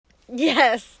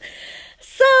Yes.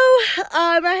 So,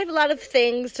 I have a lot of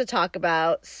things to talk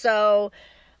about. So,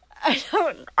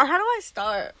 how do I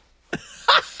start?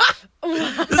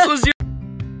 This was your...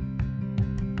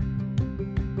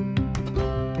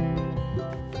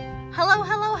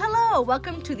 Hello.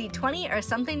 Welcome to the 20 or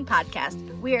Something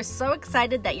podcast. We are so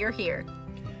excited that you're here.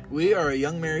 We are a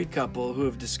young married couple who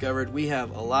have discovered we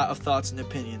have a lot of thoughts and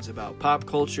opinions about pop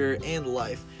culture and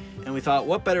life, and we thought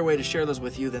what better way to share those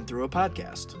with you than through a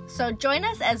podcast. So join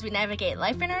us as we navigate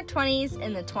life in our 20s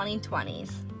in the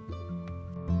 2020s.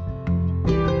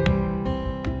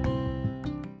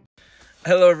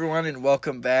 Hello everyone, and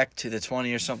welcome back to the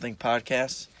 20 or Something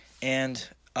podcast, and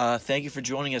thank you for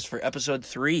joining us for episode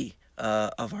 3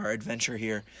 of our adventure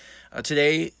here.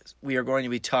 Today we are going to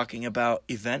be talking about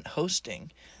event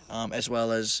hosting, as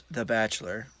well as The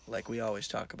Bachelor, like we always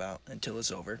talk about until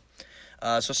it's over.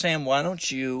 So Sam, why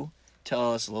don't you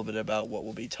tell us a little bit about what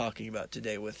we'll be talking about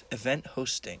today with event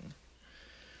hosting?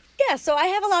 Yeah, so I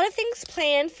have a lot of things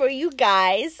planned for you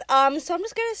guys. So I'm just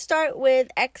going to start with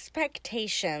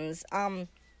expectations. I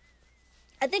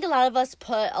think a lot of us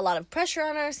put a lot of pressure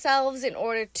on ourselves in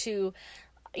order to,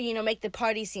 make the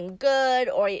party seem good,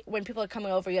 or when people are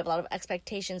coming over, you have a lot of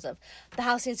expectations of the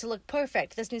house needs to look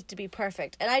perfect, this needs to be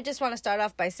perfect. And I just want to start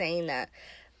off by saying that,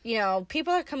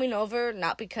 people are coming over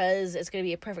not because it's going to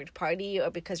be a perfect party or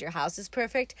because your house is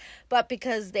perfect, but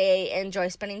because they enjoy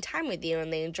spending time with you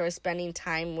and they enjoy spending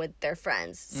time with their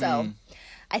friends. So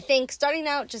I think starting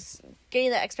out, just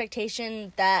getting the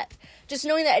expectation that, just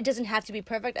knowing that it doesn't have to be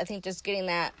perfect, I think just getting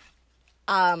that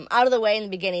out of the way in the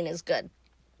beginning is good.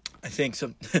 I think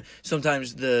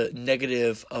sometimes the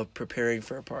negative of preparing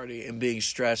for a party and being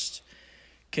stressed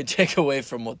can take away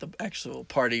from what the actual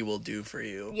party will do for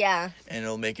you. Yeah. And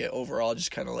it'll make it overall just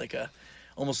kind of like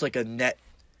almost like a net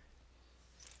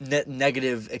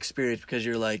negative experience, because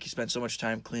you spend so much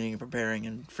time cleaning and preparing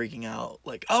and freaking out,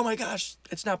 like, oh my gosh,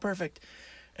 it's not perfect.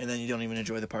 And then you don't even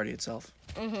enjoy the party itself.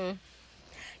 Mm-hmm.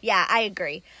 Yeah, I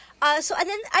agree. So and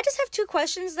then I just have 2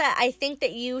 questions that I think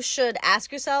that you should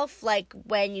ask yourself, like,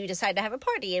 when you decide to have a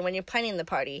party and when you're planning the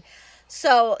party.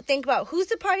 So think about who's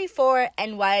the party for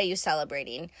and why are you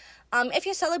celebrating. If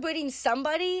you're celebrating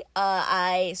somebody,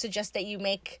 I suggest that you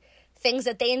make things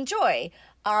that they enjoy.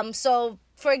 So,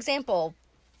 for example,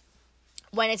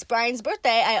 when it's Brian's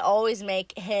birthday, I always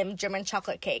make him German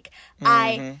chocolate cake. Mm-hmm.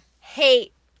 I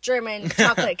hate German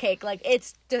chocolate cake.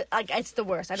 It's the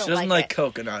worst. I don't like it. She doesn't like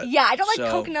coconut. Yeah, I don't like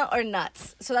coconut or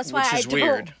nuts. So that's why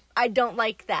weird. I don't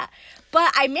like that.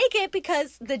 But I make it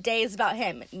because the day is about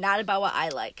him, not about what I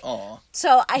like. Aw.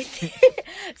 So I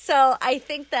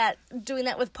think that doing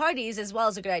that with parties as well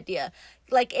is a good idea.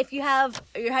 Like, if you're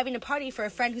having a party for a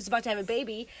friend who's about to have a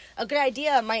baby, a good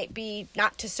idea might be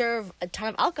not to serve a ton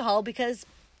of alcohol because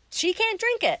she can't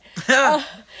drink it.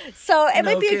 So it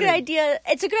might be a good idea.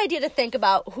 It's a good idea to think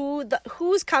about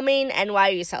who's coming and why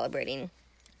are you celebrating.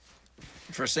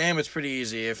 For Sam, it's pretty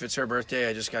easy. If it's her birthday,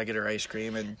 I just gotta get her ice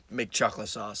cream and make chocolate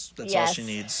sauce. That's all she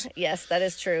needs. Yes, that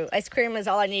is true. Ice cream is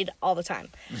all I need all the time.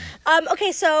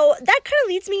 Okay, so that kind of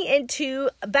leads me into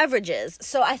beverages.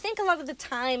 So I think a lot of the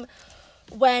time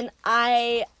when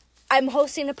I'm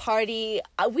hosting a party,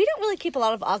 we don't really keep a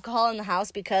lot of alcohol in the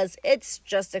house because it's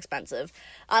just expensive.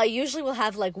 Usually we'll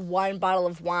have 1 bottle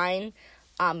of wine,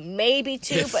 maybe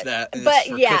 2, but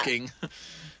yeah. Cooking.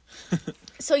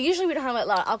 So usually we don't have a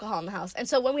lot of alcohol in the house. And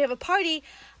so when we have a party,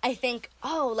 I think,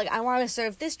 I want to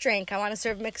serve this drink, I want to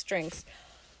serve mixed drinks.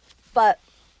 But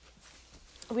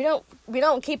we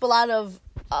don't keep a lot of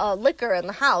liquor in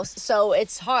the house, so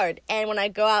it's hard. And when I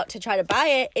go out to try to buy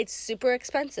it, it's super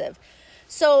expensive.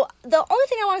 So the only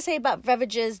thing I want to say about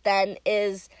beverages then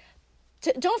is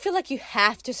don't feel like you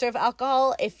have to serve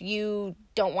alcohol if you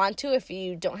don't want to, if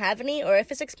you don't have any, or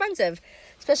if it's expensive.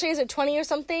 Especially as a 20 or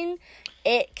something,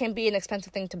 it can be an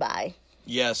expensive thing to buy.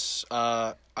 Yes.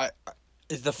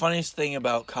 The funniest thing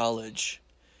about college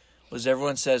was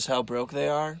everyone says how broke they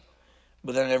are,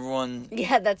 but then everyone...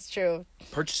 Yeah, that's true.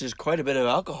 ...purchases quite a bit of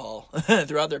alcohol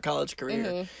throughout their college career.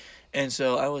 Mm-hmm. And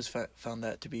so I always found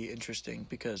that to be interesting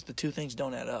because the 2 things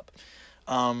don't add up.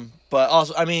 But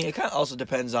also, it kind of also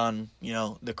depends on,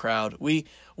 the crowd. We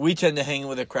tend to hang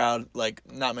with a crowd,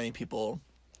 not many people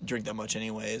drink that much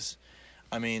anyways.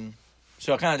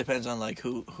 So it kind of depends on,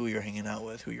 who you're hanging out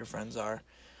with, who your friends are.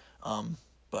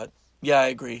 But, yeah, I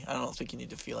agree. I don't think you need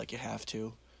to feel like you have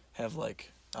to have,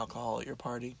 alcohol at your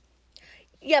party.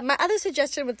 Yeah, my other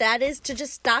suggestion with that is to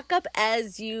just stock up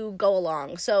as you go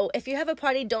along. So if you have a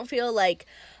party, don't feel like,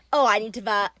 I need to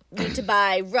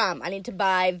buy rum, I need to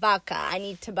buy vodka, I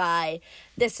need to buy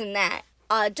this and that.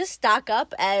 Just stock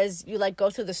up as you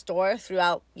go through the store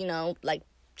throughout,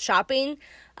 shopping.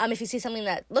 If you see something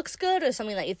that looks good or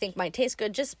something that you think might taste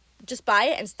good, just buy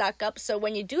it and stock up. So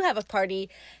when you do have a party,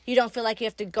 you don't feel like you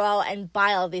have to go out and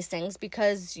buy all these things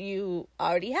because you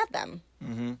already have them.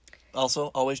 Mm-hmm. Also,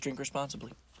 always drink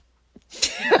responsibly.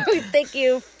 Thank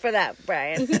you for that,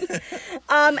 Brian.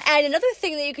 And another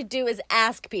thing that you could do is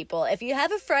ask people. If you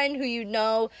have a friend who you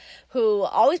know who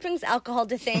always brings alcohol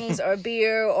to things or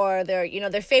beer or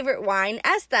their favorite wine,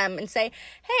 ask them and say,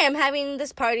 "Hey, I'm having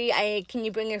this party. Can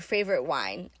you bring your favorite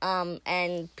wine?"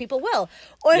 And people will.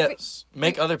 Or yes,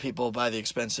 make other people buy the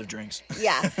expensive drinks.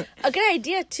 Yeah. A good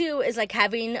idea too is like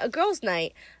having a girls'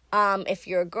 night. If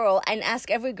you're a girl, and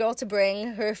ask every girl to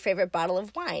bring her favorite bottle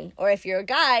of wine. Or if you're a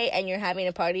guy and you're having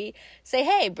a party, say,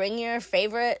 hey, bring your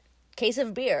favorite case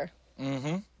of beer.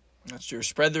 Mm-hmm. That's true.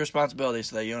 Spread the responsibility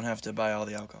so that you don't have to buy all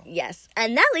the alcohol. Yes.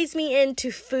 And that leads me into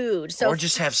food. Or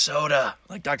just have soda,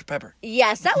 like Dr. Pepper.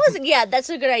 Yes, that's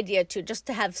a good idea too, just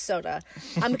to have soda.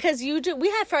 Because we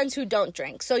have friends who don't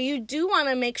drink. So you do want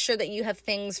to make sure that you have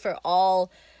things for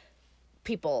all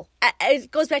people.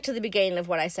 It goes back to the beginning of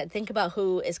what I said. Think about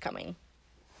who is coming.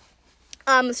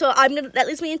 So that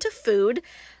leads me into food.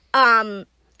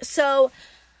 So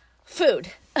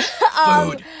food.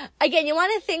 Food. Again, you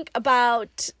want to think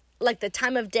about like the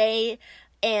time of day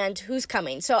and who's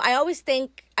coming. So I always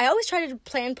try to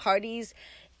plan parties,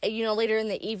 later in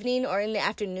the evening or in the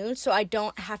afternoon, so I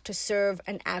don't have to serve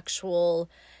an actual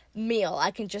meal.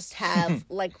 I can just have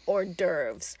like hors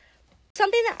d'oeuvres.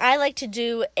 Something that I like to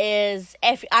do is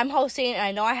if I'm hosting and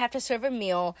I know I have to serve a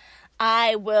meal,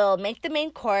 I will make the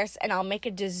main course and I'll make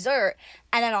a dessert,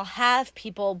 and then I'll have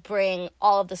people bring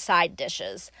all of the side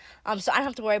dishes. So I don't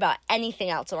have to worry about anything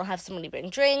else. I'll have somebody bring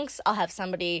drinks. I'll have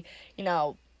somebody,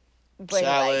 bring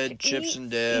salad, chips and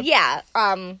dip. Yeah.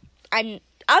 I'm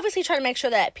obviously trying to make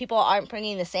sure that people aren't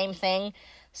bringing the same thing.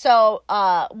 So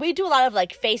we do a lot of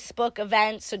like Facebook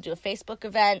events. So do a Facebook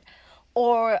event.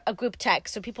 Or a group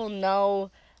text so people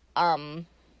know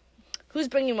who's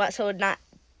bringing what, so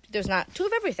there's not two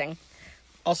of everything.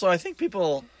 Also, I think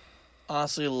people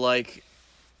honestly like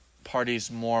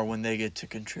parties more when they get to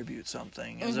contribute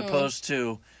something as opposed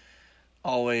to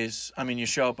always, you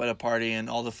show up at a party and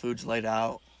all the food's laid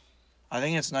out. I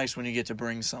think it's nice when you get to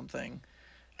bring something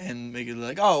and make it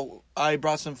like, oh, I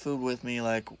brought some food with me,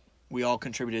 like we all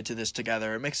contributed to this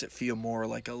together. It makes it feel more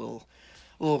like a little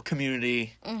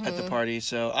community at the party.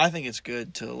 So I think it's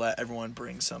good to let everyone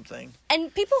bring something.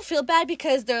 And people feel bad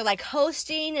because they're like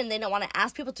hosting and they don't want to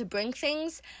ask people to bring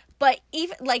things. But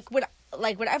even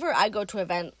whenever I go to an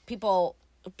event, people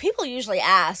usually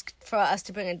ask for us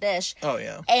to bring a dish. Oh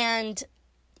yeah. And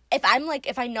if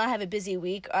I know I have a busy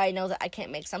week or I know that I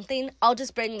can't make something, I'll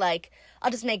just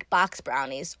make box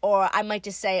brownies, or I might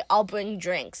just say I'll bring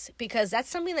drinks, because that's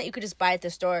something that you could just buy at the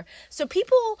store. So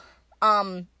people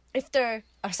if they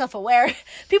are self-aware,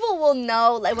 people will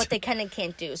know like what they can and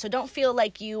can't do. So don't feel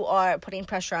like you are putting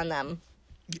pressure on them.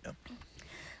 Yeah.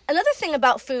 Another thing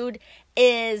about food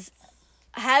is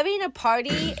having a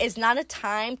party is not a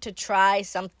time to try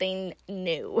something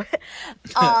new.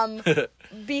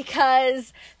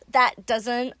 Because that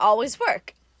doesn't always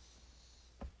work.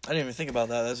 I didn't even think about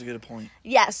that. That's a good point.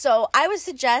 Yeah, so I would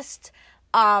suggest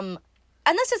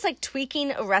unless it's like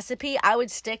tweaking a recipe, I would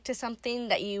stick to something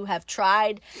that you have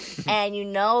tried and you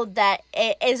know that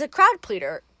it is a crowd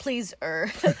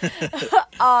pleaser.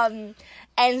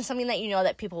 And something that you know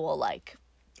that people will like.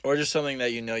 Or just something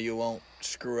that you know you won't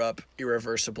screw up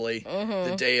irreversibly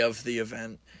the day of the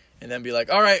event. And then be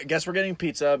like, all right, I guess we're getting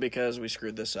pizza because we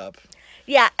screwed this up.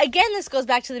 Yeah, again, this goes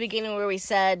back to the beginning where we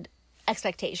said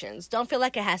expectations. Don't feel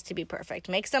like it has to be perfect.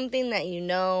 Make something that you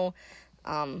know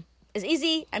is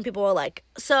easy and people will like.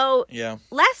 So, yeah.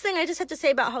 Last thing I just have to say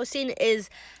about hosting is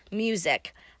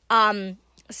music.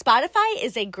 Spotify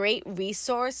is a great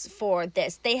resource for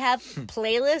this. They have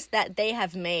playlists that they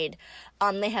have made.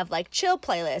 They have like chill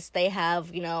playlists. They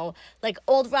have, like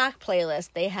old rock playlists.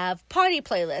 They have party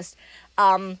playlists.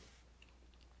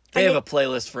 They have a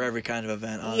playlist for every kind of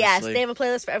event, honestly. Yes, they have a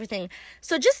playlist for everything.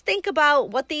 So just think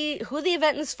about who the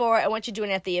event is for and what you're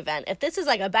doing at the event. If this is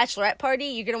like a bachelorette party,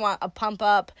 you're going to want a pump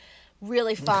up,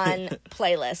 really fun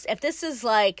playlist. If this is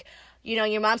like,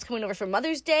 your mom's coming over for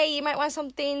Mother's Day, you might want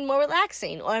something more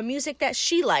relaxing or music that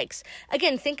she likes.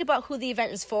 Again, think about who the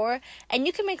event is for, and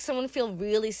you can make someone feel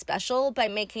really special by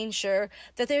making sure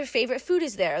that their favorite food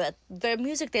is there, that their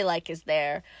music they like is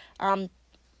there, and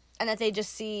that they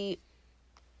just see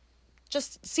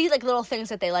like little things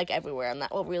that they like everywhere, and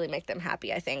that will really make them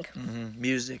happy, I think. Mm-hmm.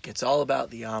 Music. It's all about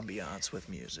the ambiance with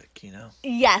music,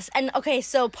 Yes. And okay,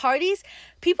 so parties,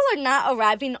 people are not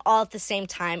arriving all at the same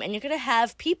time, and you're going to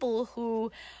have people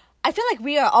who I feel like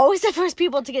we are always the first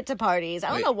people to get to parties. I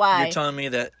don't know why. You're telling me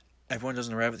that everyone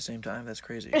doesn't arrive at the same time? That's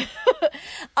crazy.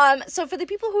 So for the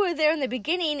people who are there in the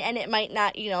beginning and it might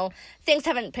not, things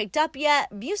haven't picked up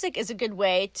yet, music is a good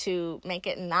way to make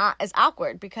it not as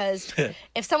awkward, because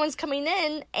if someone's coming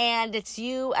in and it's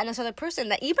you and this other person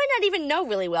that you might not even know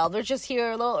really well, they're just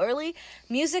here a little early,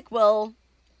 music will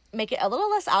make it a little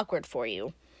less awkward for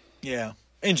you. Yeah.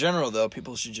 In general, though,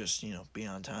 people should just, be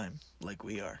on time like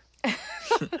we are.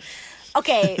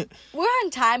 Okay, we're on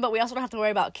time, but we also don't have to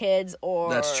worry about kids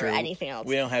or That's true. anything else.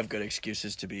 We don't have good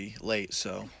excuses to be late,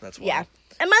 so that's why. Yeah.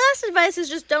 And my last advice is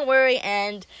just don't worry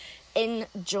and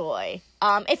enjoy.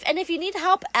 If you need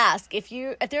help, ask. If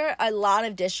there are a lot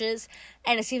of dishes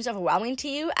and it seems overwhelming to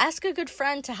you, ask a good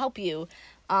friend to help you.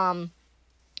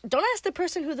 Don't ask the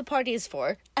person who the party is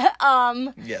for.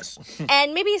 Yes.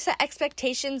 And maybe set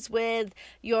expectations with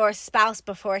your spouse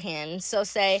beforehand. So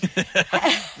say...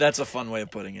 That's a fun way of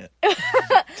putting it.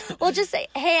 Well, just say,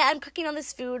 hey, I'm cooking on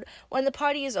this food. When the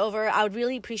party is over, I would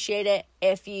really appreciate it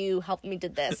if you helped me do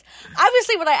this.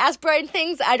 Obviously, when I ask Brian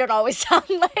things, I don't always sound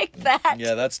like that.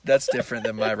 Yeah, that's different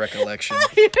than my recollection.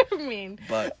 You know what I mean?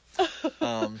 But,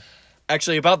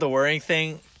 actually, about the worrying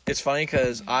thing... It's funny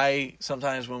because I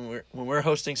sometimes when we're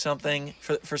hosting something,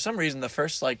 for some reason the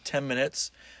first 10 minutes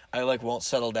I won't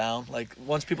settle down.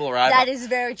 Once people arrive, that is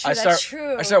very true. That's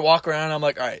true. I start walking around. I'm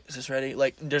like, all right, is this ready?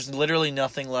 There's literally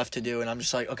nothing left to do, and I'm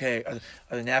just like, okay,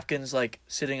 are the napkins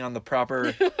sitting on the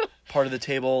proper part of the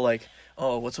table?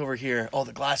 Oh, what's over here? Oh,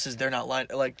 the glasses, they're not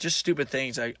lined. Just stupid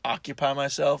things. I occupy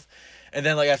myself, and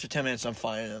then after 10 minutes I'm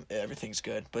fine and everything's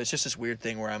good. But it's just this weird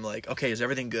thing where I'm like, okay, is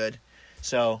everything good?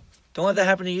 So. Don't let that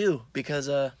happen to you, because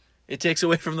it takes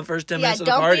away from the first 10 minutes of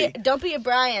the party. Don't be a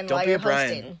Brian while you're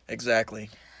hosting. Exactly.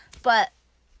 But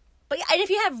yeah, and if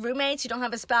you have roommates, you don't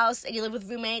have a spouse, and you live with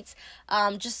roommates,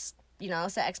 just,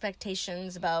 set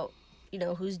expectations about,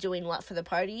 who's doing what for the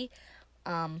party.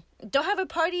 Don't have a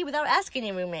party without asking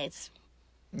your roommates.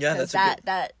 Yeah, that's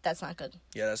that's not good.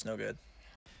 Yeah, that's no good.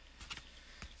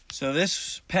 So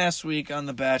this past week on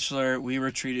The Bachelor, we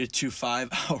were treated to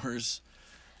 5 hours.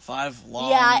 5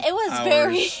 long it was hours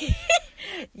very...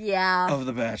 Yeah. of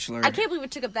The Bachelor. I can't believe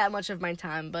it took up that much of my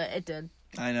time, but it did.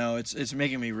 I know. It's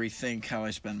making me rethink how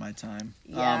I spend my time.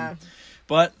 Yeah.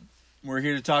 But we're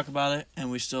here to talk about it,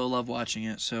 and we still love watching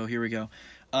it, so here we go.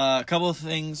 A couple of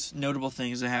notable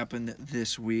things that happened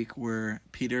this week were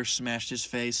Peter smashed his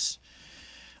face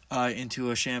into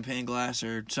a champagne glass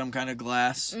or some kind of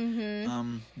glass.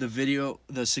 Mm-hmm.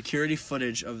 The security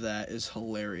footage of that is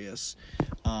hilarious.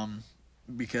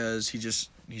 Because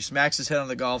he smacks his head on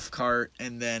the golf cart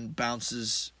and then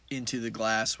bounces into the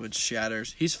glass, which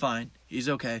shatters. He's fine. He's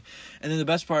okay. And then the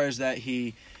best part is that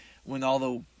when all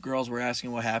the girls were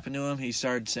asking what happened to him, he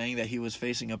started saying that he was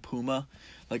facing a puma,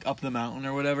 up the mountain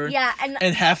or whatever. Yeah,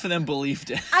 and half of them believed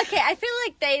it. Okay, I feel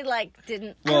like they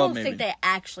didn't. Well, I don't think they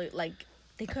actually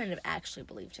they couldn't have actually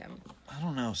believed him. I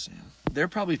don't know, Sam. They're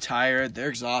probably tired. They're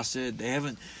exhausted. They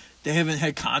haven't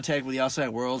had contact with the outside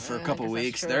world for a couple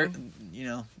weeks. They're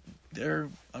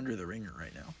under the ringer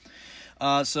right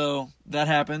now. So that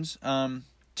happens.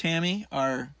 Tammy,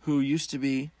 who used to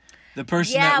be the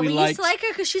person that we liked, used to like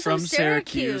her because she's from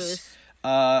Syracuse,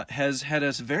 has had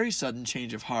a very sudden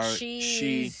change of heart.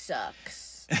 She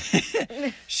sucks.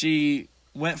 She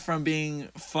went from being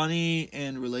funny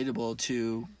and relatable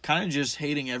to kind of just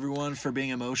hating everyone for being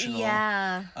emotional.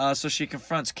 Yeah. So she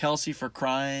confronts Kelsey for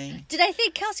crying. Did I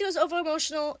think Kelsey was over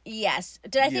emotional? Yes.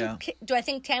 Do I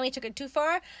think Tammy took it too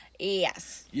far?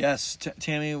 Yes. Yes.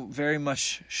 Tammy very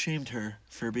much shamed her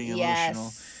for being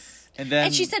emotional.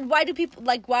 And she said, why do people,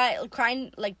 why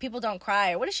crying, people don't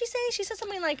cry? Or what did she say? She said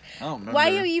something like, I don't remember.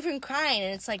 Why are you even crying?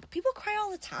 And it's people cry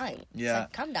all the time. Yeah.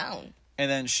 It's calm down. And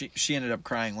then she ended up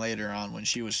crying later on when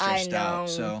she was stressed out.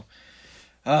 So,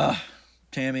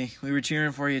 Tammy, we were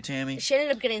cheering for you, Tammy. She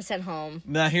ended up getting sent home.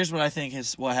 Now, here's what I think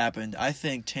is what happened. I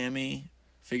think Tammy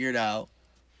figured out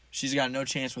she's got no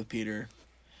chance with Peter.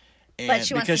 And but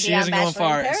she wants to be she hasn't gone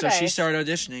far. So she she started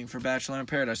auditioning for Bachelor in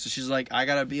Paradise. So she's like, I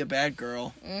got to be a bad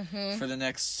girl for the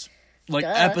next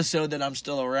episode that I'm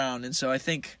still around. And so I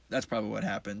think that's probably what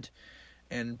happened.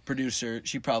 And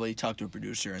she probably talked to a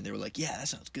producer, and they were like, yeah, that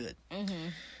sounds good.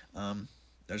 Mm-hmm.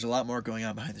 There's a lot more going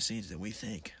on behind the scenes than we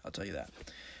think. I'll tell you that.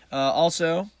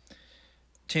 Also,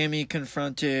 Tammy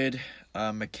confronted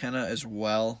McKenna as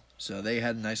well. So they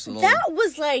had a nice little... That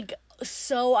was,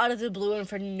 so out of the blue and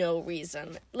for no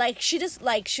reason. She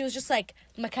was just like,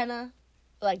 McKenna,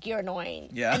 you're annoying.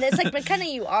 Yeah. And it's McKenna,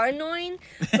 you are annoying.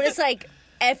 But it's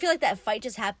I feel like that fight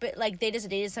just happened. They just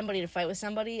needed somebody to fight with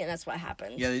somebody, and that's what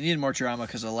happened. Yeah, they needed more drama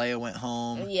because Alea went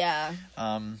home. Yeah.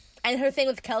 And her thing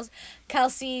with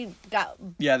Kelsey got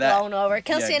blown over.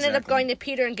 Kelsey ended up going to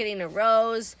Peter and getting a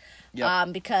rose.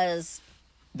 Yep. Because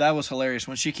that was hilarious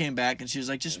when she came back and she was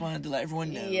like, just wanted to let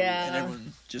everyone know. Yeah. And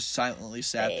everyone just silently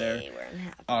sat there weren't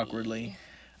happy. Awkwardly.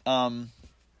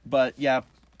 But yeah,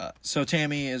 so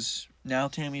Tammy's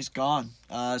gone.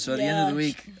 So at the end of the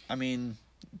week, I mean,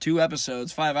 2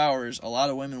 episodes, 5 hours, a lot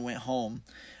of women went home.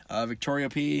 Victoria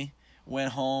P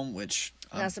went home, which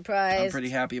not surprised. I'm pretty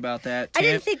happy about that. I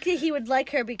didn't think that he would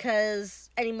like her because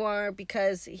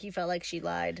he felt like she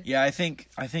lied. Yeah, I think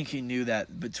he knew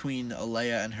that between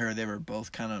Alea and her, they were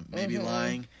both kind of maybe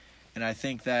lying. And I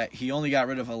think that he only got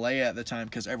rid of Alea at the time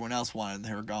because everyone else wanted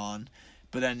her gone.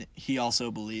 But then he also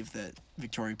believed that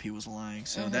Victoria P was lying.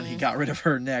 So then he got rid of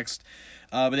her next.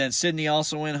 But then Sydney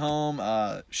also went home.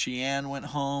 Sheann went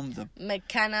home.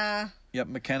 McKenna. Yep,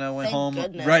 McKenna went home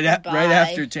right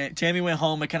after Tammy went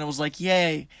home. McKenna was like,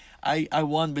 "Yay, I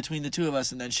won between the two of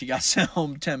us," and then she got sent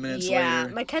home 10 minutes later. Yeah,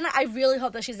 McKenna. I really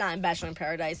hope that she's not in Bachelor in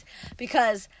Paradise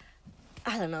because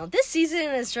I don't know. This season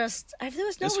is just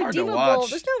there's no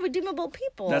redeemable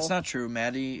people. That's not true.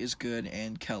 Maddie is good,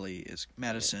 and Kelly is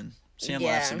Madison. Sam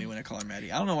laughs at me when I call her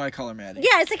Maddie. I don't know why I call her Maddie.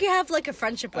 Yeah, it's like you have like a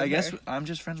friendship with her. I guess I'm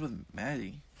just friends with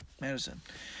Madison.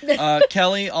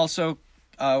 Kelly also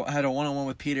had a one-on-one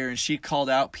with Peter, and she called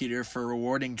out Peter for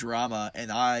rewarding drama,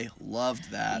 and I loved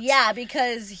that. Yeah,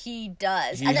 because he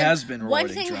does. He has been rewarding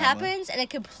one thing drama. happens, and it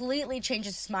completely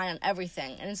changes his mind on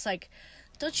everything. And it's like,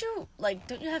 don't you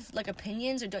have like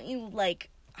opinions, or don't you like,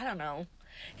 I don't know.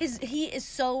 He is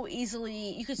so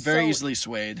easily easily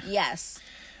swayed. Yes.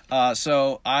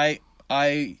 So I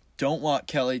don't want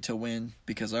Kelly to win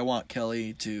because I want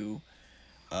Kelly to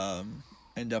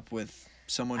end up with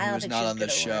someone who is not on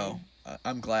this show.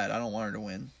 I'm glad. I don't want her to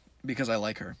win because I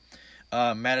like her.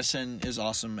 Madison is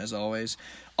awesome as always.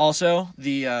 Also,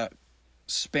 the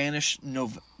Spanish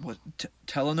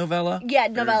telenovela? Yeah,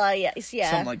 novella, yes, yeah.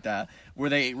 Something like that. Where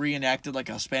they reenacted like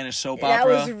a Spanish soap That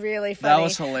opera. That was really funny. That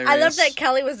was hilarious. I love that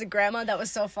Kelly was the grandma. That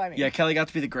was so funny. Yeah, Kelly got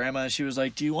to be the grandma, and she was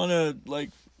like, do you want to,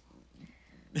 like,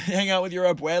 hang out with your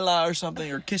abuela or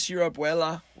something, or kiss your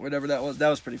abuela, whatever that was. That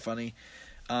was pretty funny.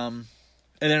 And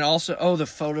then also, the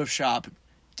Photoshop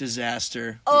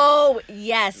disaster. Oh,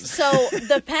 yes. So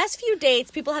the past few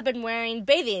dates, people have been wearing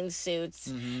bathing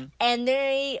suits, and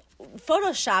they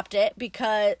photoshopped it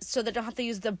so they don't have to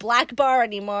use the black bar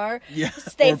anymore. Yeah,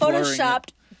 they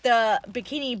photoshopped the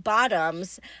bikini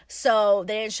bottoms, so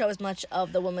they didn't show as much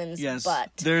of the woman's butt.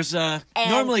 There's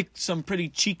normally some pretty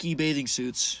cheeky bathing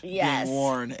suits being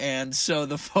worn, and so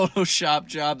the Photoshop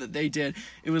job that they did,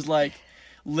 it was like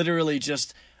literally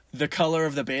just the color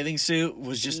of the bathing suit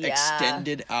was just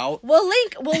extended out. We'll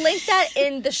link that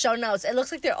in the show notes. It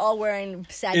looks like they're all wearing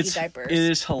saggy diapers. It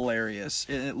is hilarious.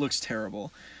 It looks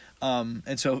terrible.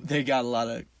 And so they got a lot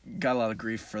of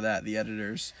grief for that, the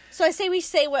editors. So I say we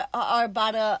say what our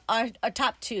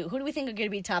top 2. Who do we think are going to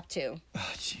be top 2?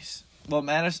 Oh, jeez. Well,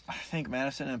 I think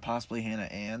Madison and possibly Hannah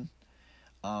Ann.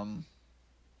 I'm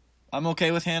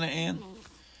okay with Hannah Ann.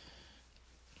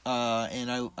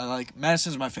 And I like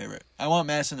Madison's my favorite. I want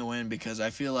Madison to win because I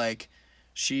feel like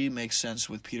she makes sense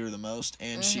with Peter the most,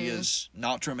 and she is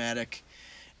not dramatic,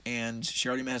 and she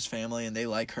already met his family, and they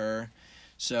like her.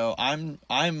 So I'm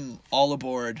all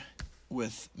aboard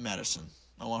with Madison.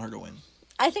 I want her to win.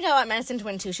 I think I want Madison to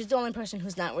win too. She's the only person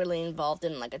who's not really involved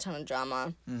in like a ton of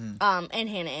drama. And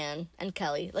Hannah Ann and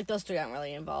Kelly, like those 3 aren't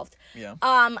really involved. Yeah.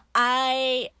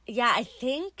 I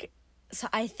think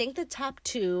the top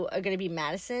 2 are going to be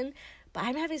Madison, but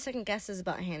I'm having second guesses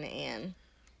about Hannah Ann.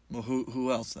 Well,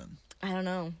 who else then? I don't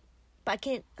know. But I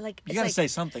can't, like... You gotta say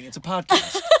something. It's a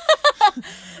podcast.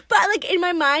 But, like, in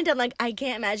my mind, I'm like, I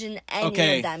can't imagine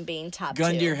any of them being top 2.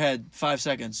 Gun to your head. 5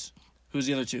 seconds. Who's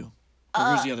the other 2? Or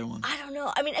who's the other one? I don't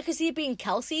know. I mean, I could see it being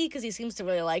Kelsey, because he seems to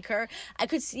really like her. I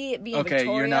could see it being Victoria.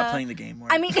 Okay, you're not playing the game,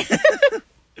 right? I mean...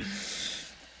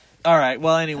 All right.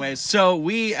 Well, anyways, so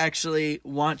we actually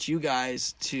want you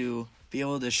guys to be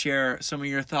able to share some of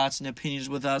your thoughts and opinions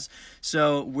with us.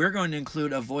 So we're going to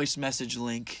include a voice message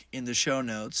link in the show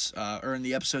notes or in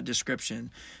the episode description.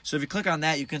 So if you click on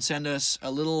that, you can send us a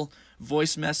little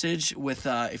voice message with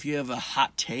if you have a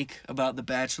hot take about The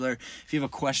Bachelor, if you have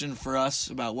a question for us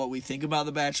about what we think about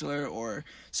The Bachelor or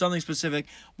something specific,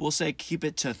 we'll say keep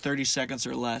it to 30 seconds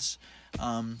or less.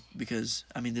 Because,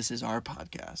 I mean, this is our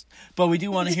podcast. But we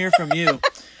do want to hear from you.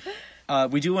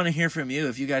 We do want to hear from you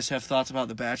if you guys have thoughts about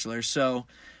The Bachelor. So,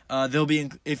 they'll be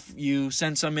if you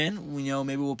send some in,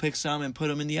 maybe we'll pick some and put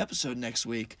them in the episode next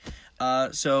week.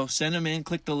 So send them in,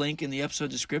 click the link in the episode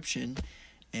description,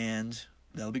 and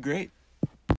that'll be great.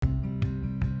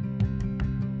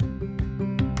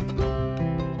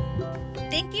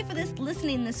 Thank thank you for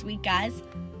listening this week, guys.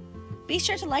 Be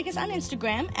sure to like us on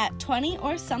Instagram at 20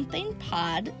 or something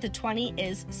pod. The 20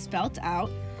 is spelt out.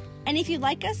 And if you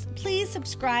like us, please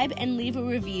subscribe and leave a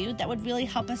review. That would really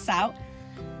help us out.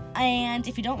 And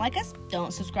if you don't like us,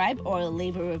 don't subscribe or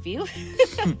leave a review.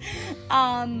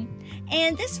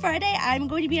 And this Friday, I'm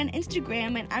going to be on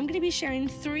Instagram, and I'm going to be sharing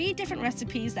 3 different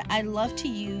recipes that I love to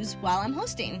use while I'm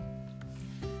hosting.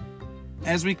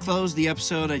 As we close the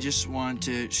episode, I just want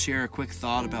to share a quick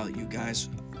thought about you guys,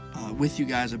 with you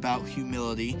guys about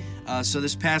humility. So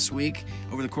this past week,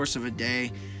 over the course of a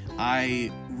day,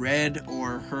 I read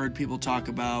or heard people talk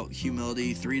about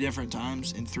humility 3 different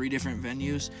times in 3 different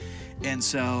venues. And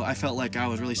so I felt like I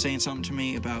was really saying something to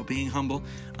me about being humble.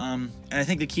 And I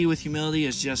think the key with humility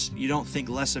is just you don't think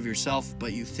less of yourself,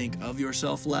 but you think of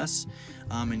yourself less,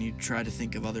 and you try to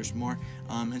think of others more.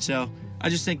 And so I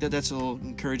just think that that's a little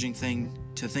encouraging thing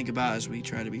to think about as we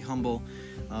try to be humble.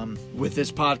 With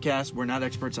this podcast, we're not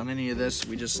experts on any of this.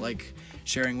 We just like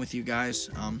sharing with you guys.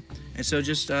 And so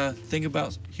just think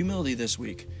about humility this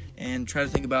week and try to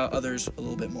think about others a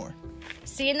little bit more.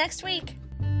 See you next week.